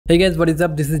Hey guys, what is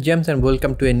up? This is James and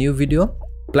welcome to a new video.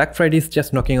 Black Friday is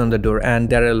just knocking on the door and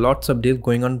there are lots of deals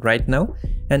going on right now.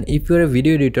 And if you're a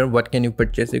video editor, what can you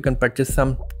purchase? You can purchase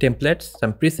some templates,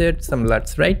 some presets, some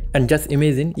LUTs, right? And just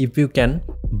imagine if you can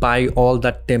buy all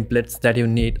the templates that you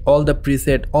need, all the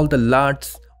preset, all the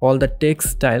LUTs, all the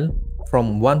text style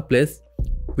from one place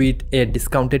with a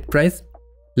discounted price.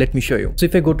 Let me show you. So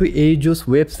if I go to AEjuice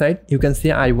website, you can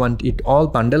see I want it all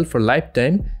bundled for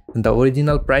lifetime. And the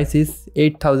original price is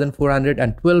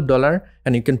 $8,412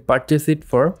 and you can purchase it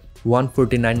for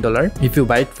 $149 if you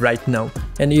buy it right now.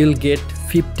 And you'll get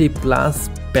 50 plus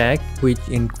pack, which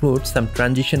includes some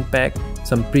transition pack,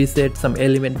 some preset, some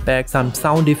element pack, some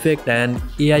sound effect and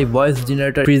AI voice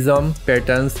generator, prism,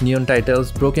 patterns, neon titles,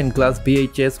 broken glass,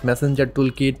 VHS, messenger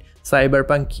toolkit,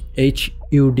 cyberpunk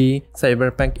HUD,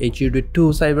 cyberpunk HUD 2,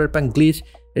 cyberpunk glitch,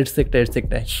 etc,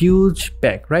 etc. Huge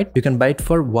pack, right? You can buy it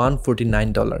for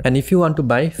 $149. And if you want to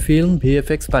buy film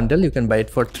VFX bundle, you can buy it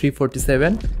for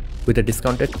 $347 with a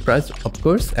discounted price, of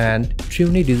course. And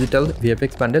Trini digital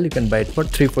VFX bundle, you can buy it for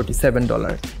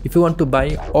 $347. If you want to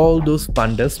buy all those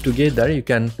bundles together, you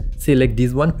can select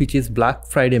this one, which is Black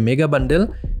Friday mega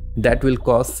bundle. That will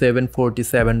cost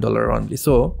 $747 only.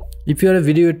 So if you're a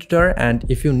video editor and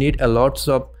if you need a lots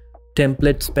of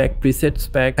templates pack, presets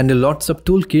pack and a lots of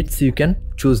toolkits, you can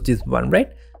choose this one,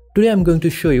 right? Today I'm going to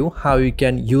show you how you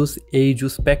can use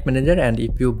AEjuice pack manager, and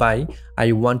if you buy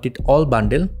I want it all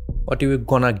bundle, what you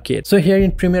gonna get. So here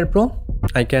in Premiere Pro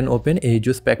I can open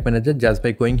AEjuice pack manager just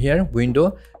by going here,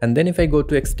 window, and then if I go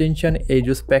to extension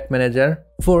AEjuice pack manager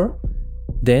 4,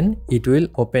 then it will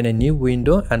open a new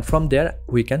window and from there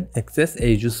we can access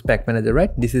AEjuice pack manager,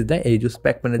 right? This is the AEjuice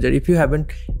pack manager. If you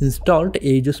haven't installed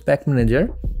AEjuice pack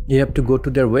manager, you have to go to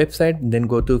their website, then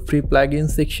go to free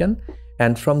plugins section,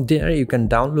 and from there you can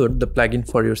download the plugin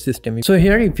for your system. So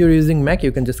here if you're using Mac,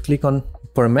 you can just click on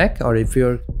for Mac, or if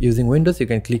you're using Windows, you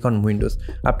can click on Windows.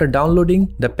 After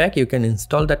downloading the pack, you can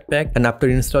install that pack, and after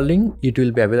installing it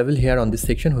will be available here on this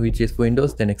section, which is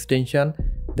Windows, then extension,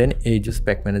 then AEjuice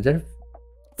pack manager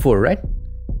 4, right?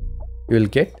 You will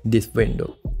get this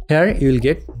window. Here you will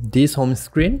get this home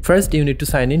screen. First you need to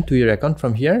sign in to your account.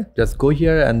 From here just go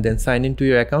here and then sign into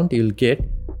your account. You will get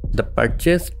the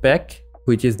purchase pack,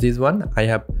 which is this one. I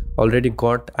have already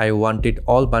got I want it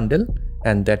all bundle,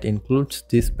 and that includes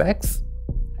these packs.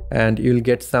 And you will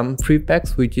get some free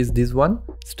packs, which is this one,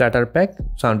 starter pack,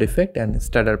 sound effect, and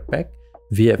starter pack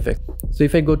VFX. So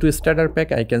if I go to a starter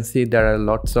pack, I can see there are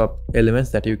lots of elements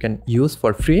that you can use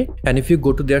for free. And if you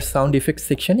go to their sound effects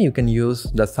section, you can use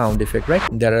the sound effect, right?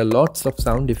 There are lots of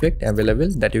sound effect available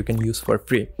that you can use for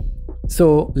free.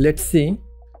 So let's see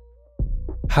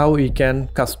how we can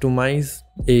customize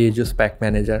AEjuice pack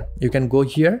manager. You can go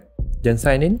here, then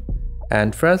sign in,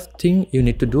 and first thing you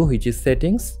need to do, which is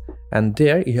settings, and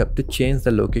there you have to change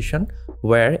the location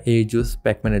where AEjuice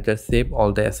pack manager save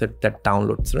all the assets that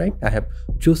downloads, right? I have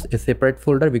choose a separate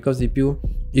folder because if you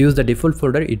use the default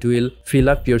folder, it will fill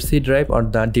up your C drive or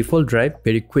the default drive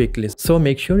very quickly. So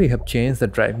make sure you have changed the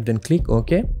drive, then click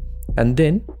OK, and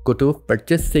then go to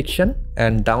purchase section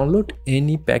and download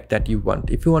any pack that you want.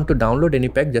 If you want to download any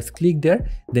pack, just click there,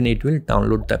 then it will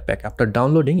download the pack. After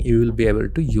downloading, you will be able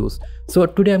to use. So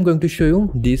today I'm going to show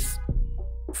you this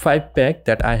 5 pack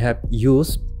that I have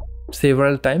used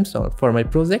several times for my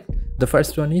project. The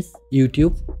first one is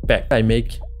YouTube pack. I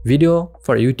make video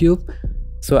for YouTube,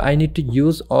 so I need to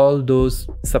use all those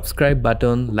subscribe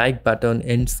button, like button,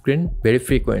 end screen very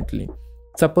frequently.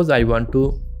 Suppose I want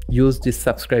to use this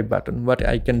subscribe button. What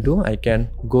I can do, I can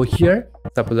go here.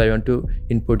 Suppose I want to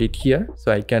input it here,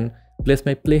 so I can place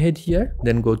my playhead here,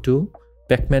 then go to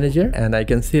pack manager and I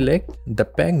can select the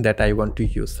pack that I want to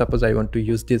use. Suppose I want to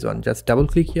use this one, just double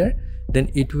click here,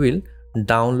 then it will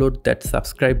download that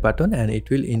subscribe button and it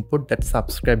will input that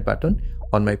subscribe button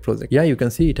on my project. Yeah, you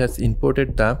can see it has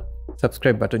imported the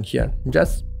subscribe button here.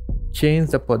 Just change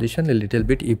the position a little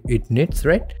bit if it needs,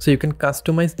 right? So you can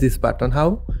customize this button.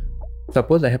 How?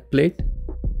 Suppose I have played,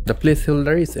 the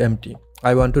placeholder is empty.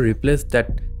 I want to replace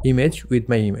that image with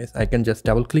my image. I can just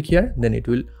double click here, then it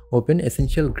will open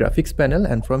essential graphics panel,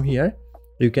 and from here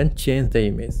you can change the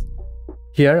image.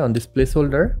 Here on this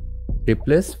placeholder,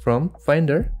 replace from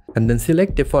finder, and then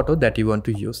select a photo that you want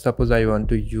to use. Suppose I want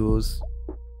to use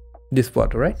this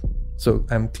photo, right? So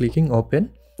I'm clicking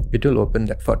open, it will open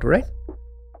that photo, right?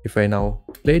 If I now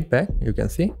play it back, you can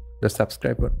see the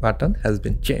subscribe button has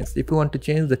been changed. If you want to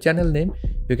change the channel name,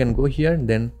 you can go here and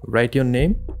then write your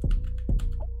name.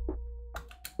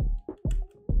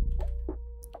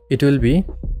 It will be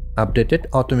updated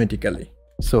automatically.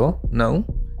 So now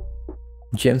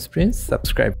James Prince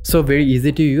subscribe. So very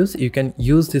easy to use. You can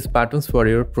use these buttons for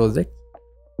your project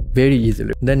very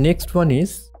easily. The next one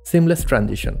is seamless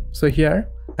transition. So here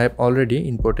I have already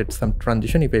imported some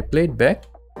transition. If I play it back,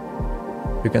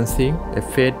 you can see a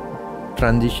fade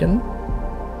transition,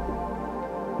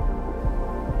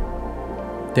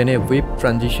 then a whip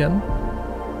transition,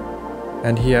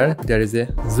 and here there is a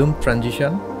zoom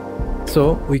transition.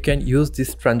 So we can use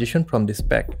this transition from this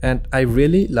pack, and I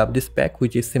really love this pack,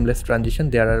 which is seamless transition.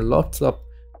 There are lots of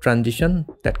transition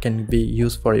that can be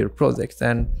used for your projects,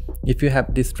 and if you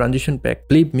have this transition pack,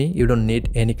 believe me, you don't need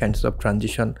any kinds of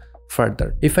transition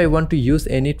further. If I want to use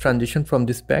any transition from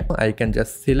this pack, I can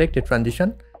just select a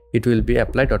transition. It will be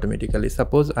applied automatically.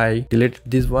 Suppose I delete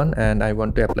this one and I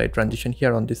want to apply transition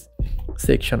here on this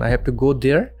section. I have to go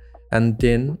there, and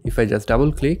then if I just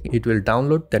double click, it will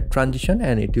download that transition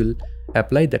and it will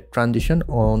apply that transition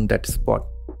on that spot.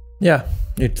 Yeah,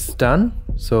 it's done.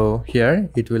 So here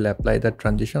it will apply that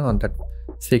transition on that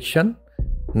section.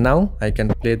 Now I can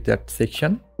play that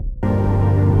section.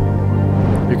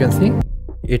 You can see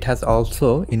it has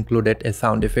also included a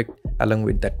sound effect along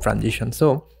with that transition.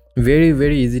 So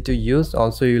very easy to use.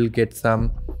 Also you will get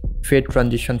some fade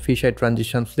transition, fisheye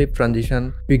transition, flip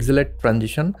transition, pixelate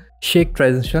transition, shake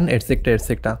transition, etc,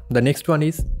 etc. The next one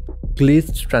is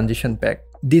glitch transition pack.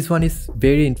 This one is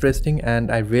very interesting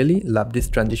and I really love this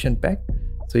transition pack.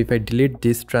 So if I delete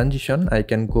this transition, I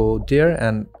can go there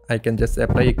and I can just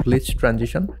apply a glitch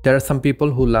transition. There are some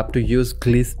people who love to use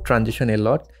glitch transition a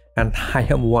lot, and I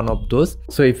am one of those.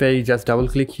 So if I just double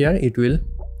click here, it will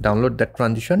download that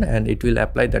transition and it will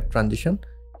apply that transition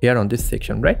here on this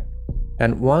section, right?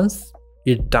 And once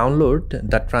it download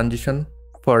that transition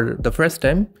for the first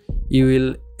time, you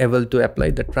will able to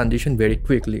apply the transition very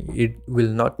quickly. It will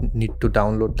not need to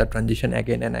download the transition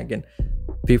again and again.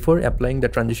 Before applying the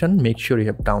transition, make sure you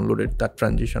have downloaded that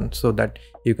transition so that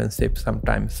you can save some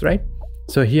times, right?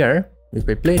 So here, if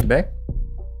I play it back,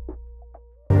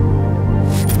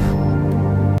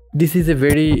 this is a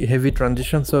very heavy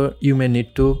transition, so you may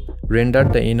need to render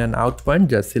the in and out point.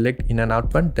 Just select in and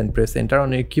out point, then press enter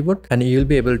on your keyboard and you will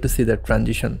be able to see the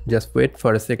transition. Just wait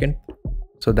for a second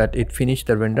so that it finished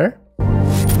the render.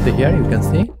 So here you can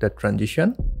see the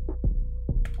transition.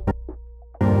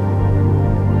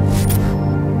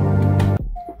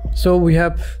 So we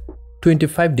have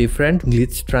 25 different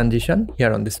glitch transition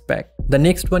here on this pack. The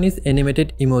next one is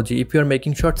animated emoji. If you are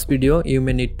making shorts video, you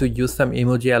may need to use some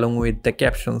emoji along with the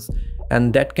captions,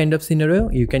 and that kind of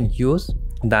scenario you can use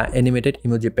the animated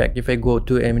emoji pack. If I go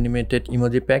to animated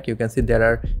emoji pack, you can see there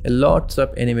are lots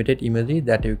of animated emoji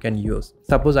that you can use.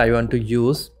 Suppose I want to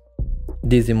use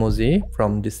this emoji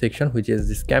from this section, which is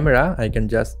this camera. I can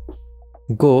just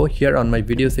go here on my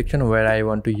video section where I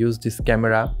want to use this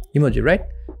camera emoji, right?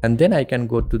 And then I can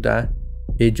go to the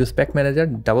AEjuice pack manager,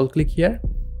 double click here,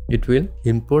 it will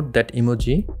import that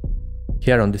emoji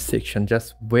here on this section.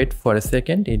 Just wait for a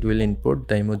second, it will import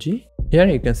the emoji. Here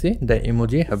you can see the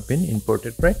emoji have been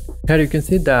imported, right? Here you can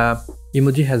see the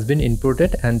emoji has been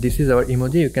imported and this is our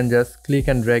emoji. You can just click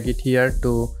and drag it here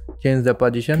to change the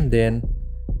position. Then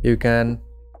you can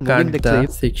cut the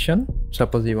section.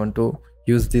 Suppose you want to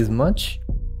use this much,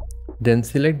 then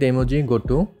select the emoji, go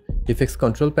to effects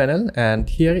control panel, and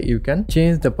here you can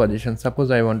change the position.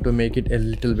 Suppose I want to make it a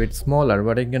little bit smaller.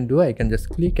 What I can do, I can just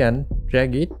click and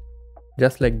drag it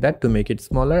just like that to make it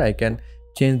smaller. I can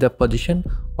change the position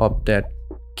of that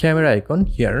camera icon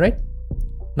here, right?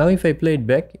 Now if I play it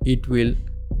back, it will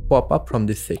pop up from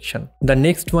this section. The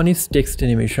next one is text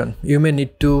animation. You may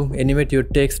need to animate your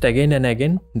text again and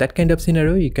again. That kind of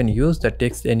scenario, you can use the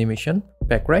text animation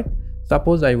pack, right?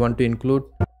 Suppose I want to include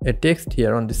a text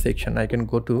here on this section. I can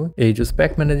go to AEjuice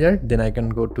pack manager, then I can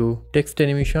go to text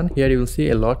animation. Here you will see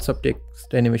a lots of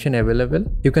text animation available.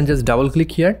 You can just double click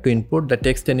here to import the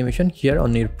text animation here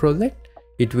on your project.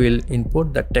 It will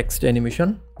import the text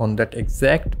animation on that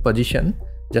exact position.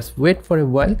 Just wait for a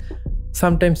while.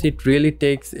 Sometimes it really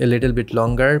takes a little bit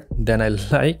longer than I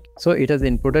like. So it has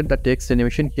imported the text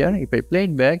animation here. If I play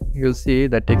it back, you'll see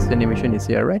the text animation is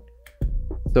here, right?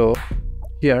 So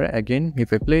here again,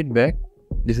 if I play it back,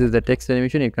 this is the text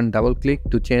animation. You can double click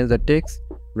to change the text,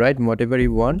 write whatever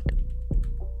you want.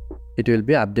 It will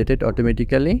be updated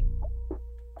automatically.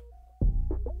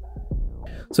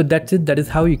 So that's it. That is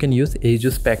how you can use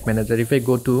AEjuice pack manager. If I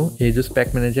go to AEjuice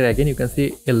pack manager again, you can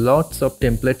see a lots of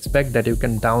templates pack that you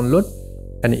can download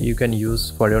and you can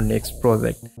use for your next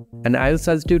project. And I'll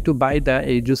suggest you to buy the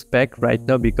AEjuice pack right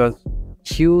now because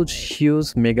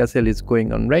huge mega sale is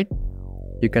going on, right?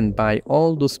 You can buy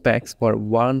all those packs for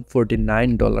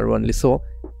 $149 only. So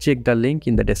check the link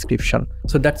in the description.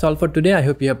 So that's all for today. I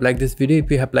hope you have liked this video.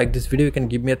 If you have liked this video, you can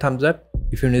give me a thumbs up.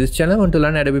 If you're new to this channel, want to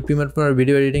learn Adobe Premiere for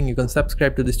video editing, you can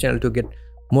subscribe to this channel to get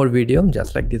more video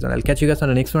just like this one. I'll catch you guys on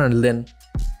the next one. Until then,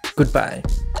 goodbye.